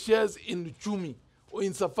all your shares in Uchumi or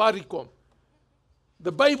in Safaricom.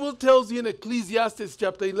 The Bible tells you in Ecclesiastes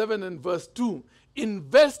chapter 11 and verse 2,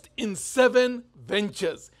 invest in 7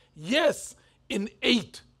 ventures. Yes, in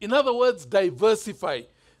 8. In other words, diversify,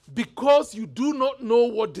 because you do not know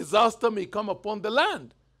what disaster may come upon the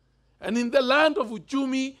land. And in the land of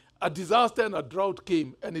Uchumi, a disaster and a drought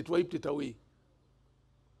came and it wiped it away.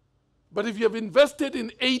 But if you have invested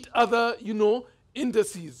in 8 other,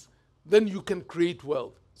 indices, then you can create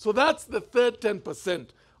wealth. So that's the third 10%.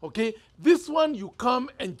 Okay, this one you come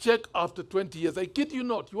and check after 20 years. I kid you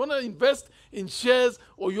not. You want to invest in shares,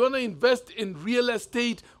 or you want to invest in real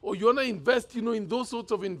estate, or you want to invest, in those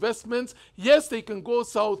sorts of investments. Yes, they can go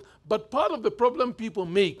south, but part of the problem people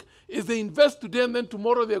make is they invest today and then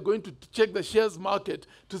tomorrow they're going to check the shares market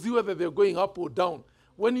to see whether they're going up or down.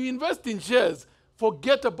 When you invest in shares,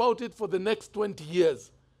 forget about it for the next 20 years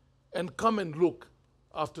and come and look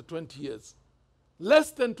after 20 years. Less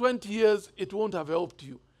than 20 years, it won't have helped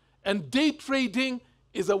you. And day trading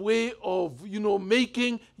is a way of,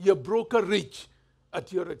 making your broker rich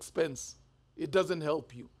at your expense. It doesn't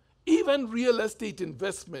help you. Even real estate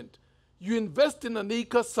investment, you invest in an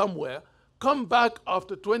acre somewhere, come back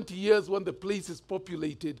after 20 years when the place is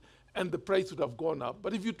populated and the price would have gone up.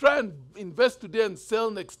 But if you try and invest today and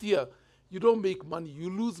sell next year, you don't make money.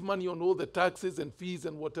 You lose money on all the taxes and fees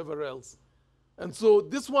and whatever else. And so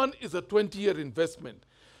this one is a 20-year investment.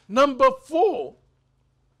 Number 4,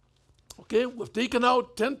 okay, we've taken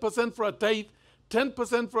out 10% for a tithe,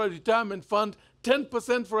 10% for a retirement fund,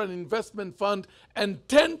 10% for an investment fund, and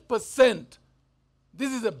 10%.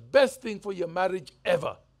 This is the best thing for your marriage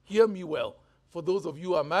ever. Hear me well. For those of you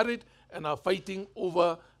who are married and are fighting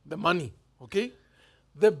over the money, okay?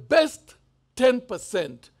 The best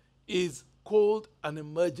 10% is called an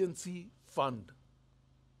emergency fund.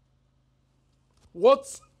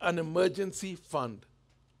 What's an emergency fund?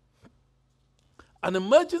 An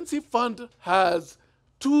emergency fund has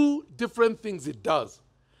 2 different things it does.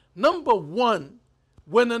 Number 1,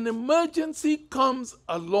 when an emergency comes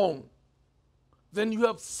along, then you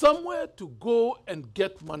have somewhere to go and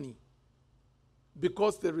get money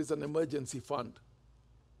because there is an emergency fund.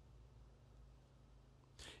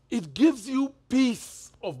 It gives you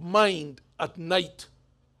peace of mind at night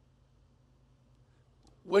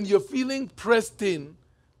when you're feeling pressed in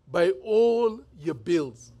by all your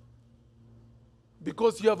bills,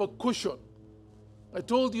 because you have a cushion. I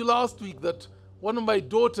told you last week that one of my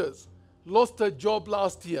daughters lost her job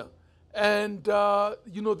last year. And,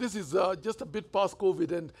 this is just a bit past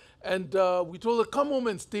COVID. And we told her, come home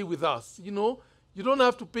and stay with us. You don't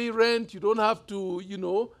have to pay rent. You don't have to,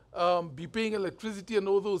 be paying electricity and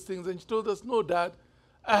all those things. And she told us, no, Dad,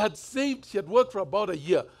 I had saved. She had worked for about a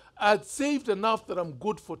year. I had saved enough that I'm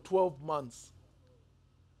good for 12 months.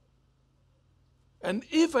 And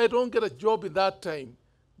if I don't get a job in that time,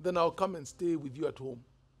 then I'll come and stay with you at home.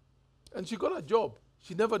 And she got a job.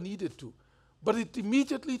 She never needed to. But it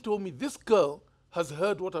immediately told me, this girl has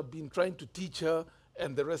heard what I've been trying to teach her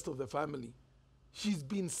and the rest of the family. She's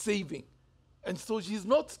been saving. And so she's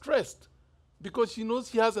not stressed because she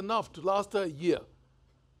knows she has enough to last her a year.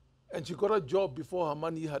 And she got a job before her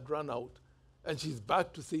money had run out. And she's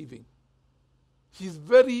back to saving. She's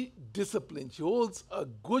very disciplined. She holds a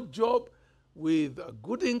good job with a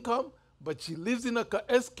good income, but she lives in a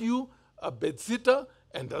SQ, a bedsitter,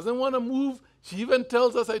 and doesn't want to move. She even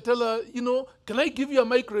tells us, I tell her, can I give you a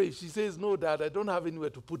microwave? She says, no, Dad, I don't have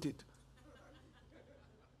anywhere to put it.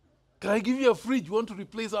 Can I give you a fridge? You want to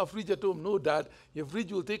replace our fridge at home? No, Dad, your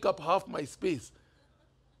fridge will take up half my space.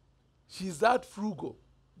 She's that frugal,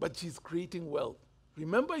 but she's creating wealth.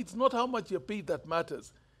 Remember, it's not how much you're paid that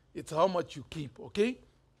matters. It's how much you keep, okay?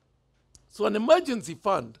 So an emergency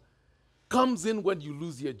fund comes in when you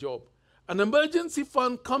lose your job. An emergency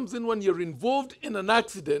fund comes in when you're involved in an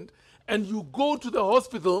accident and you go to the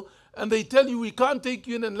hospital and they tell you we can't take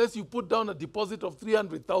you in unless you put down a deposit of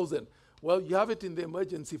 300,000. Well, you have it in the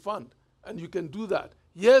emergency fund and you can do that.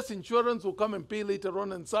 Yes, insurance will come and pay later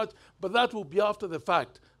on and such, but that will be after the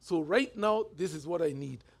fact. So right now, this is what I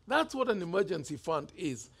need. That's what an emergency fund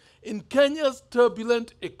is. In Kenya's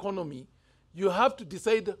turbulent economy, you have to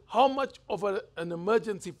decide how much of an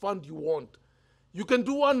emergency fund you want. You can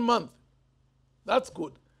do 1 month. That's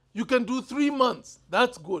good. You can do 3 months.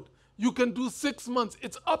 That's good. You can do 6 months.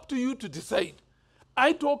 It's up to you to decide.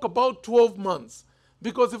 I talk about 12 months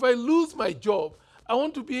because if I lose my job, I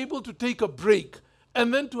want to be able to take a break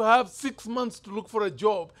and then to have 6 months to look for a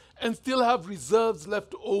job and still have reserves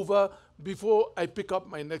left over before I pick up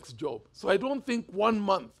my next job. So I don't think 1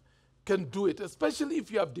 month can do it, especially if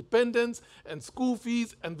you have dependents and school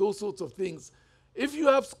fees and those sorts of things. If you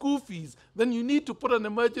have school fees, then you need to put an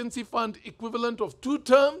emergency fund equivalent of 2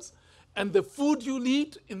 terms and the food you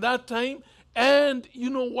eat in that time and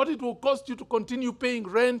what it will cost you to continue paying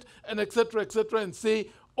rent and etc., and say,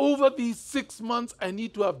 over these 6 months, I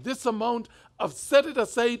need to have this amount. I've set it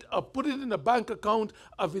aside. I've put it in a bank account.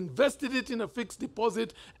 I've invested it in a fixed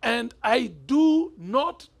deposit. And I do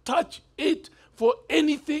not touch it for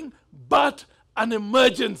anything but an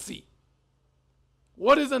emergency.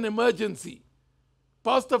 What is an emergency?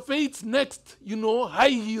 Pastor Faith's next, high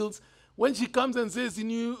heels, when she comes and says,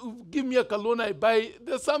 you give me a cologne I buy,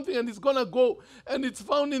 there's something and it's going to go. And it's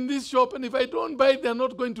found in this shop. And if I don't buy it, they're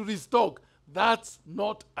not going to restock. That's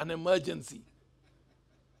not an emergency.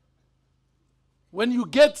 When you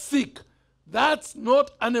get sick, that's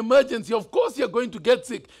not an emergency. Of course you're going to get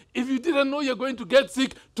sick. If you didn't know you're going to get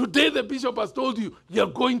sick, today the bishop has told you you're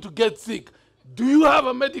going to get sick. Do you have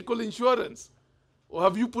a medical insurance? Or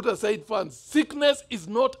have you put aside funds? Sickness is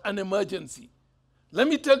not an emergency. Let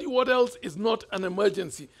me tell you what else is not an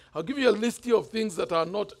emergency. I'll give you a list here of things that are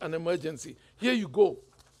not an emergency. Here you go.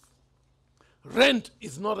 Rent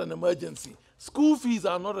is not an emergency. School fees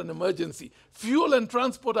are not an emergency. Fuel and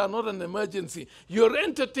transport are not an emergency. Your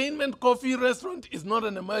entertainment coffee restaurant is not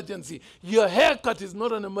an emergency. Your haircut is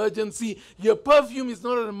not an emergency. Your perfume is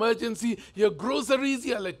not an emergency. Your groceries,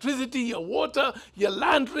 your electricity, your water, your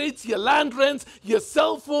land rates, your land rents, your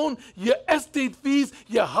cell phone, your estate fees,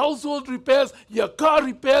 your household repairs, your car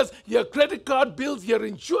repairs, your credit card bills, your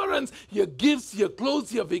insurance, your gifts, your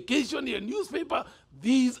clothes, your vacation, your newspaper.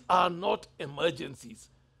 These are not emergencies.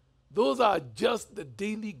 Those are just the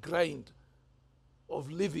daily grind of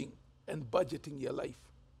living and budgeting your life.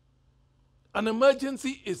 An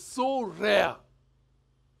emergency is so rare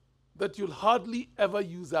that you'll hardly ever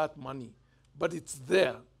use that money, but it's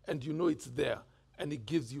there and you know it's there and it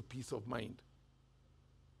gives you peace of mind.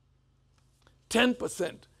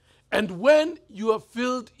 10%. And when you have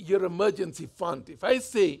filled your emergency fund, if I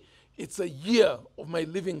say it's a year of my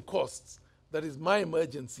living costs, that is my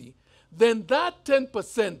emergency, then that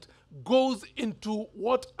 10% goes into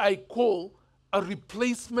what I call a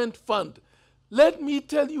replacement fund. Let me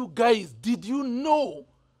tell you guys, did you know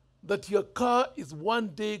that your car is one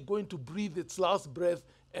day going to breathe its last breath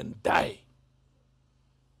and die?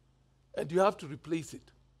 And you have to replace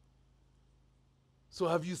it. So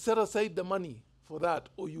have you set aside the money for that,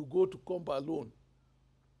 or you go to Comba alone?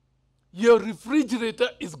 Your refrigerator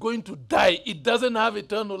is going to die. It doesn't have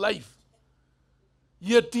eternal life.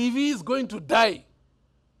 Your TV is going to die.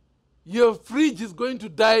 Your fridge is going to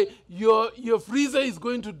die. Your freezer is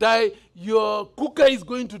going to die. Your cooker is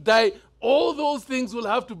going to die. All those things will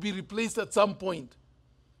have to be replaced at some point.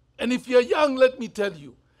 And if you're young, let me tell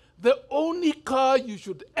you, the only car you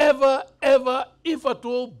should ever, if at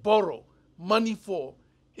all, borrow money for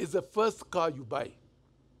is the first car you buy.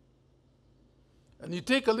 And you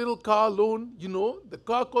take a little car loan, the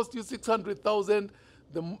car costs you 600,000.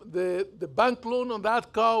 The bank loan on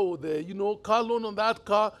that car or the car loan on that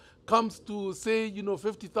car comes to say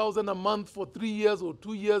 50,000 a month for 3 years or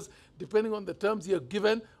 2 years, depending on the terms you're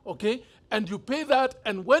given, okay? And you pay that,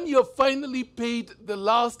 and when you're finally paid the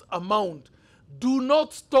last amount, do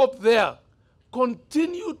not stop there.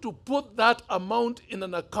 Continue to put that amount in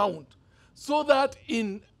an account so that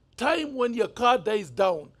in time when your car dies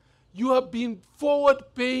down, you have been forward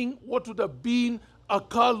paying what would have been a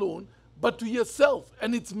car loan, but to yourself,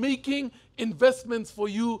 and it's making investments for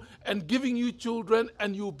you and giving you children,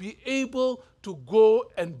 and you'll be able to go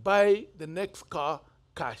and buy the next car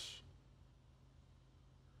cash.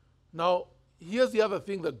 Now, here's the other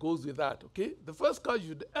thing that goes with that, okay? The first car you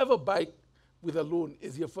should ever buy with a loan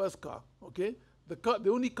is your first car, okay?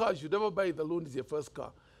 The only car you should ever buy with a loan is your first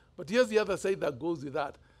car. But here's the other side that goes with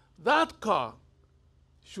that. That car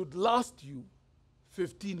should last you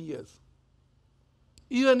 15 years.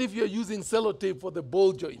 Even if you're using sellotape for the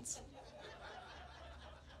ball joints.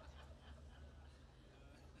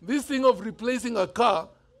 This thing of replacing a car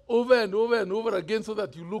over and over and over again so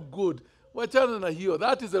that you look good, wachana na hiyo.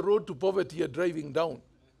 That is a road to poverty you're driving down.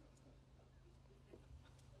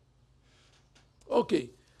 Okay.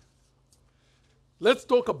 Let's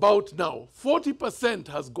talk about now. 40%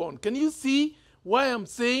 has gone. Can you see why I'm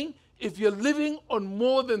saying if you're living on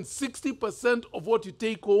more than 60% of what you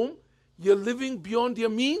take home, you're living beyond your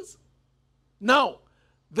means? Now,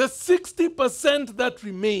 the 60% that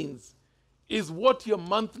remains is what your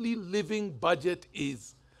monthly living budget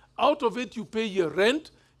is. Out of it, you pay your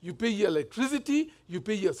rent, you pay your electricity, you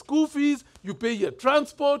pay your school fees, you pay your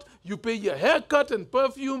transport, you pay your haircut and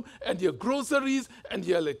perfume and your groceries and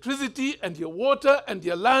your electricity and your water and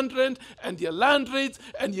your land rent and your land rates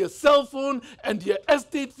and your cell phone and your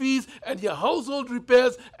estate fees and your household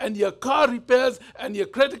repairs and your car repairs and your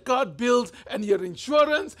credit card bills and your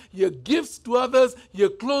insurance, your gifts to others, your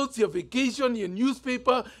clothes, your vacation, your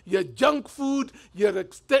newspaper, your junk food, your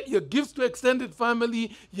gifts to extended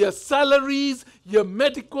family, your salaries, your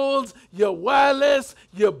medicals, your wireless,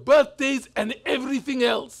 your birthdays, and everything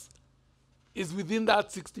else is within that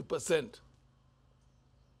 60%.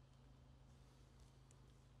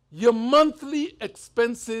 Your monthly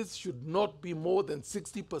expenses should not be more than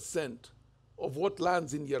 60% of what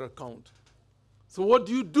lands in your account. So what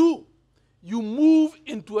do? You move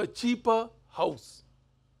into a cheaper house.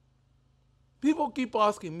 People keep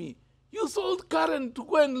asking me, you sold Karen to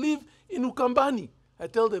go and live in Ukambani? I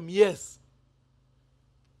tell them, yes.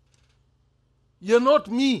 You're not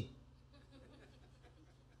me.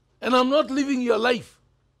 And I'm not living your life.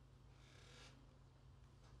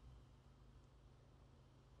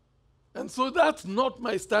 And so that's not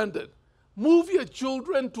my standard. Move your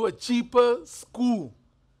children to a cheaper school.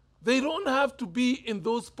 They don't have to be in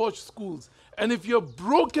those posh schools. And if you're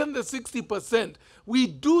broken the 60%, we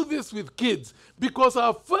do this with kids because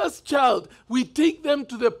our first child, we take them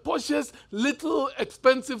to the poshest little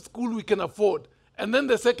expensive school we can afford. And then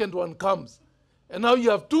the second one comes. And now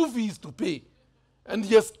you have 2 fees to pay. And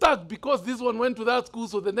you're stuck because this one went to that school,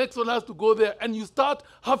 so the next one has to go there. And you start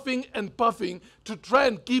huffing and puffing to try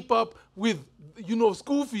and keep up with,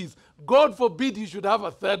 school fees. God forbid you should have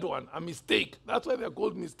a third one, a mistake. That's why they're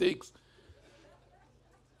called mistakes.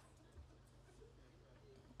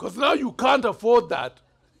 Because now you can't afford that.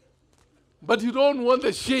 But you don't want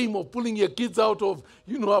the shame of pulling your kids out of,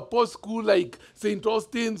 a posh school like St.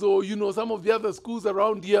 Austin's or, some of the other schools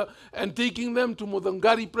around here and taking them to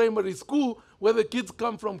Modongari Primary School where the kids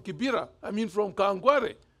come from from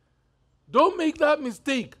Kangware. Don't make that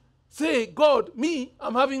mistake. Say, God,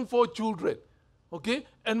 I'm having 4 children, okay?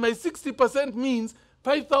 And my 60% means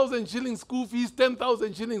 5,000 shilling school fees,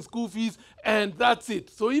 10,000 shilling school fees, and that's it.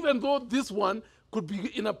 So even though this one could be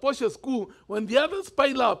in a posher school, when the others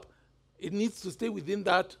pile up, it needs to stay within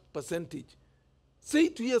that percentage. Say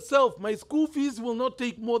to yourself, my school fees will not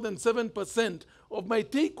take more than 7% of my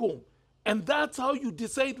take home. And that's how you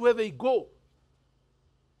decide where they go.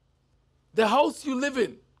 The house you live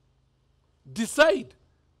in, decide.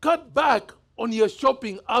 Cut back on your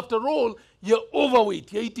shopping. After all, you're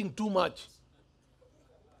overweight. You're eating too much.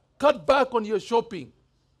 Cut back on your shopping.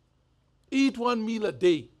 Eat 1 meal a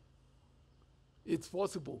day. It's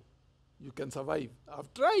possible. You can survive.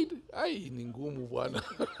 I've tried. I've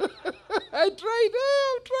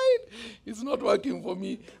tried. It's not working for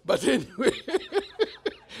me. But anyway,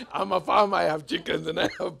 I'm a farmer. I have chickens and I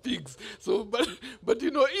have pigs. So, but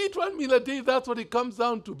eat 1 meal a day. That's what it comes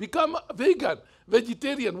down to. Become a vegan,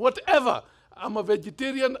 vegetarian, whatever. I'm a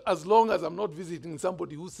vegetarian as long as I'm not visiting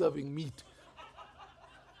somebody who's serving meat.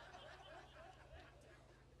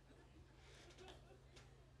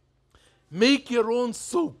 Make your own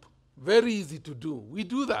soap. Very easy to do. We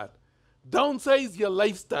do that. Downsize your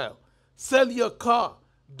lifestyle. Sell your car.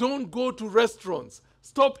 Don't go to restaurants.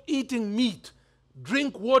 Stop eating meat.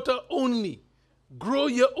 Drink water only. Grow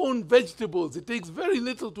your own vegetables. It takes very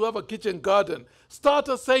little to have a kitchen garden. Start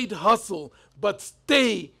a side hustle, but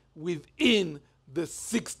stay within the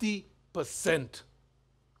 60%.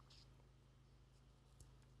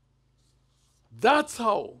 That's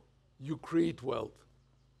how you create wealth.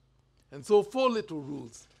 And so 4 little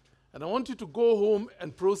rules. And I want you to go home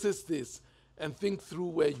and process this and think through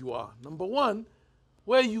where you are. Number 1,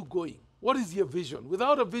 where are you going? What is your vision?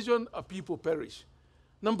 Without a vision, a people perish.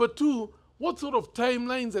 Number 2, what sort of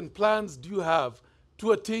timelines and plans do you have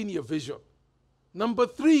to attain your vision? Number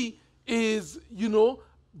 3 is,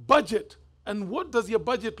 budget. And what does your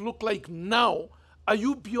budget look like now? Are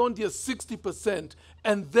you beyond your 60%?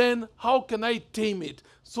 And then how can I tame it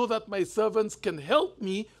so that my servants can help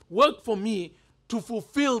me, work for me, to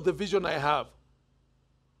fulfill the vision I have?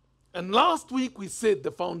 And last week we said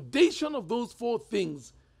the foundation of those 4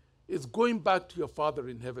 things It's going back to your Father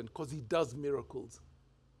in heaven, because He does miracles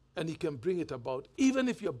and He can bring it about. Even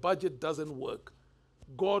if your budget doesn't work,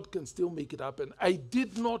 God can still make it happen. I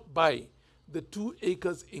did not buy the 2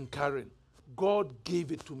 acres in Karen. God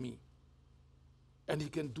gave it to me. And He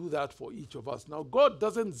can do that for each of us. Now, God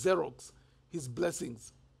doesn't Xerox His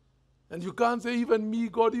blessings. And you can't say, even me,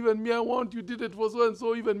 God, even me, I want. You did it for so and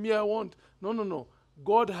so, even me, I want. No, no, no.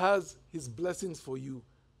 God has His blessings for you.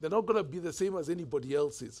 They're not going to be the same as anybody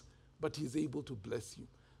else's, but He's able to bless you.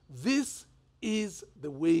 This is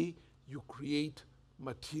the way you create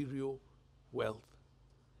material wealth.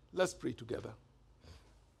 Let's pray together.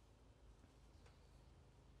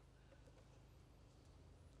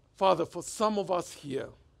 Father, for some of us here,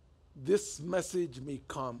 this message may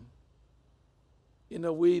come in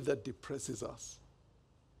a way that depresses us,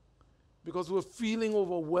 because we're feeling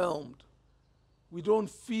overwhelmed. We don't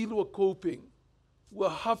feel we're coping. We're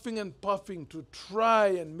huffing and puffing to try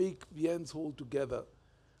and make the ends hold together.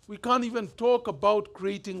 We can't even talk about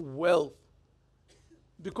creating wealth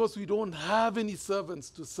because we don't have any servants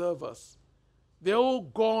to serve us. They're all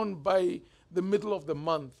gone by the middle of the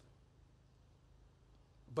month.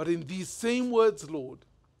 But in these same words, Lord,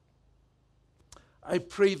 I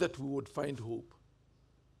pray that we would find hope,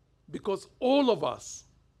 because all of us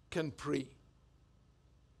can pray.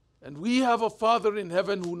 And we have a Father in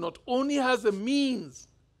heaven who not only has a means,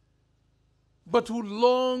 but who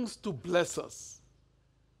longs to bless us,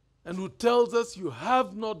 and who tells us, you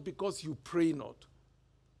have not because you pray not.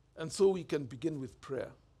 And so we can begin with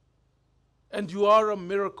prayer. And you are a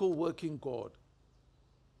miracle working God.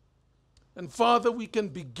 And Father, we can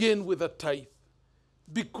begin with a tithe,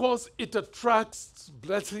 because it attracts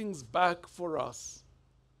blessings back for us.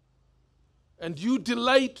 And you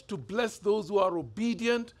delight to bless those who are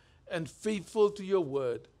obedient and faithful to your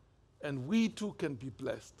word. And we too can be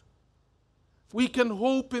blessed. We can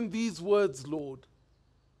hope in these words, Lord,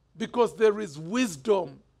 because there is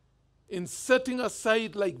wisdom in setting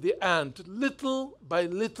aside like the ant, little by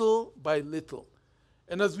little by little.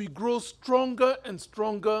 And as we grow stronger and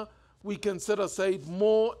stronger, we can set aside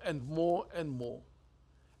more and more and more.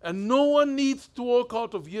 And no one needs to walk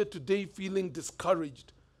out of here today feeling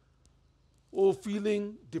discouraged or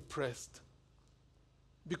feeling depressed,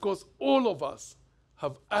 because all of us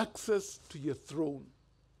have access to your throne,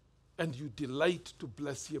 and you delight to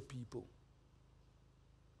bless your people.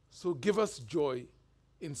 So give us joy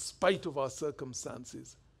in spite of our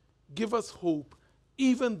circumstances. Give us hope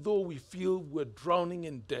even though we feel we're drowning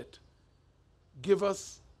in debt. Give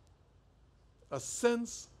us a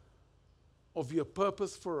sense of your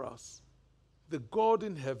purpose for us, the God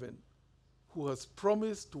in heaven who has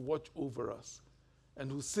promised to watch over us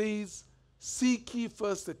and who says, seek ye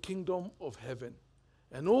first the kingdom of heaven.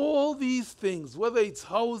 And all these things, whether it's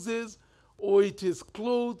houses or it is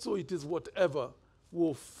clothes or it is whatever,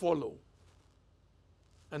 will follow.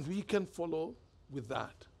 And we can follow with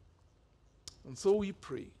that. And so we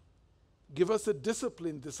pray. Give us a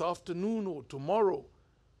discipline this afternoon or tomorrow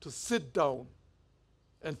to sit down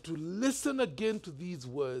and to listen again to these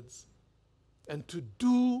words and to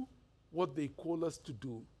do what they call us to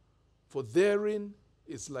do. For therein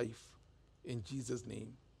is life. In Jesus'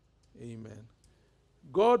 name, amen.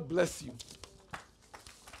 God bless you.